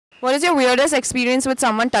What is your weirdest experience with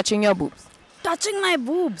someone touching your boobs? Touching my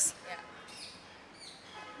boobs.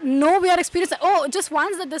 No weird experience. Oh, just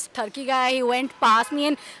once that this Turkey guy, he went past me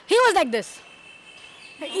and he was like this.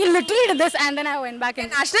 He literally did this and then I went back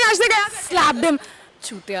and slapped him.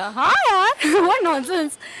 Chutiya. Haan yaar. What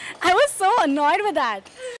nonsense. I was so annoyed with that.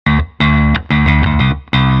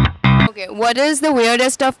 Okay, what is the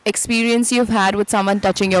weirdest of experience you've had with someone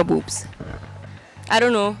touching your boobs? I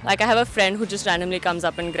don't know. Like I have a friend who just randomly comes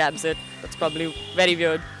up and grabs it. That's probably very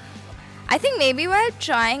weird. I think maybe while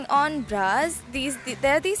trying on bras,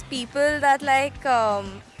 there are these people that like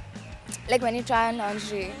when you try on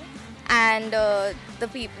lingerie, and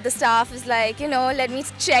the staff is like, you know, let me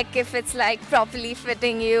check if it's like properly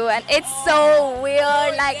fitting you, and it's so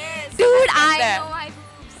weird. Like, dude, I know my boobs.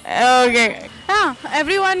 Okay. Yeah,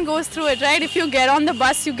 everyone goes through it, right? If you get on the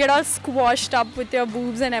bus, you get all squashed up with your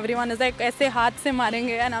boobs and everyone is like, aise haath se marenge,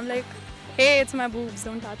 and I'm like, hey, it's my boobs,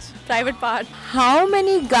 don't touch. Private part. How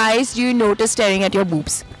many guys do you notice staring at your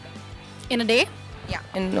boobs? In a day? Yeah,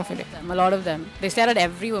 in a day. A lot of them. They stare at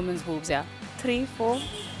every woman's boobs, yeah. 3, 4.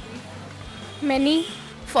 Many?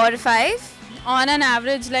 4 to 5? On an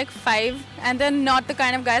average, like 5. And then not the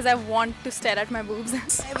kind of guys I want to stare at my boobs.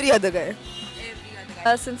 Every other guy.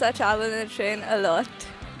 Since I travel in the train a lot.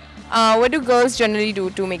 What do girls generally do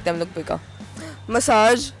to make them look bigger?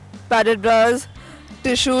 Massage, padded bras,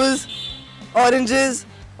 tissues, oranges,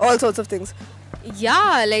 all sorts of things.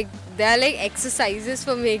 Yeah, like there are like exercises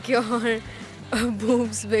for make your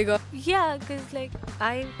boobs bigger. Yeah, because like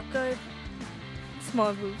I've got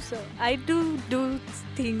small boobs, so I do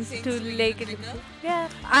things to make it. Yeah.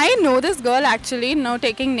 I know this girl actually, now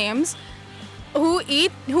taking names, who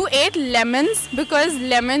ate lemons because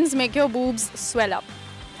lemons make your boobs swell up.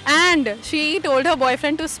 And she told her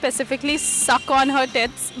boyfriend to specifically suck on her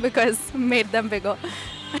tits because made them bigger.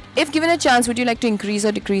 If given a chance, would you like to increase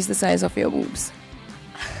or decrease the size of your boobs?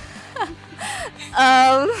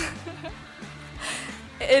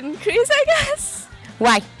 Increase, I guess.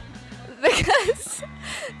 Why? Because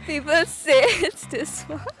people say it's too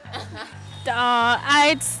small.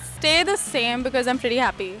 I'd stay the same because I'm pretty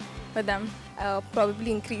happy with them.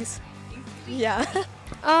 Probably increase. Yeah.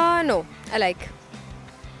 No, I like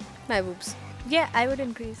my boobs. Yeah, I would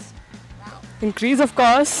increase. Increase, of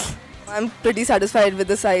course. I'm pretty satisfied with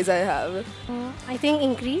the size I have. I think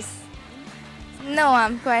increase. No,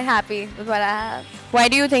 I'm quite happy with what I have. Why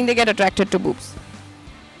do you think they get attracted to boobs?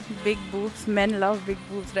 Big boobs, men love big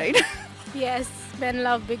boobs, right? Yes, men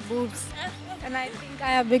love big boobs. And I think I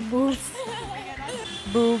have big boobs.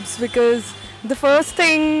 Boobs, because the first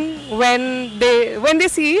thing when they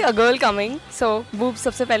see a girl coming, so boobs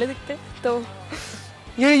सबसे पहले दिखते. So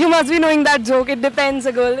you must be knowing that joke. It depends.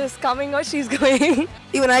 A girl is coming or she's going.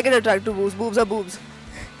 Even I get attracted to boobs. Boobs are boobs.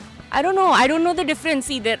 I don't know. I don't know the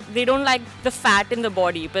difference either. They don't like the fat in the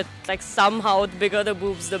body, but like somehow the bigger the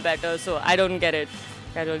boobs, the better. So I don't get it.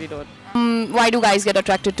 I really don't. Why do guys get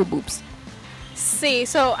attracted to boobs? See,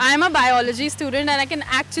 so I'm a biology student and I can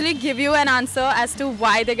actually give you an answer as to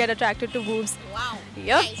why they get attracted to boobs. Wow.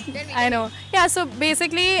 Yep, I know. Yeah, so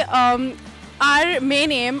basically, our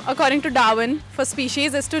main aim, according to Darwin, for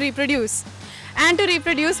species is to reproduce. And to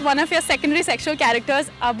reproduce, one of your secondary sexual characters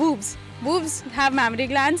are boobs. Boobs have mammary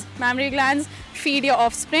glands. Mammary glands feed your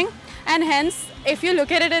offspring. And hence, if you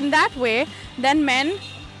look at it in that way, then men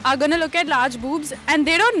are going to look at large boobs and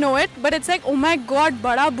they don't know it, but it's like, oh my god,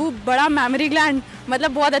 bada boob, bada mammary gland,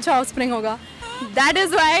 matlab bahut acha offspring hoga. That is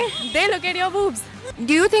why they look at your boobs.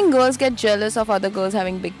 Do you think girls get jealous of other girls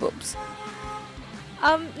having big boobs?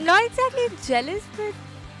 Not exactly jealous, but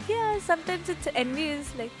yeah, sometimes it's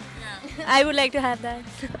envious. Like, I would like to have that.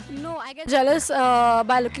 No, I get jealous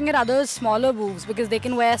by looking at others' smaller boobs because they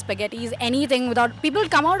can wear spaghettis, anything without. People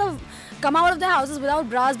come out of their houses without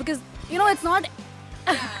bras because, you know, it's not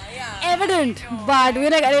evident. But we're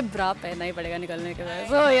like, अरे bra पहनना ही पड़ेगा निकलने के बाद.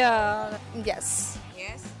 So yeah. Yes.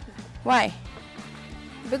 Yes. Why?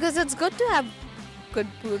 Because it's good to have good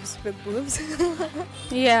boobs, big boobs.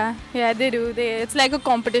 Yeah, they do. It's like a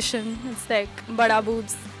competition. It's like bada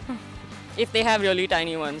boobs. If they have really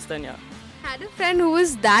tiny ones, then yeah. I had a friend who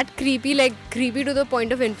was that creepy, like creepy to the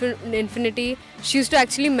point of infinity. She used to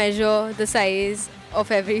actually measure the size of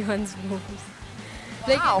everyone's boobs.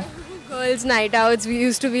 Like, Wow. Girls' night outs, we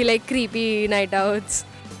used to be like creepy night outs.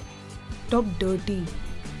 Talk dirty,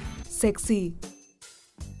 sexy.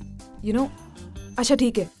 You know, अच्छा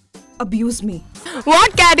ठीक है. Abuse me.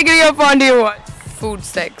 What category of porn do you watch? Food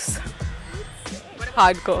sex.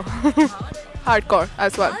 Hardcore. Hardcore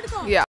as well. Yeah.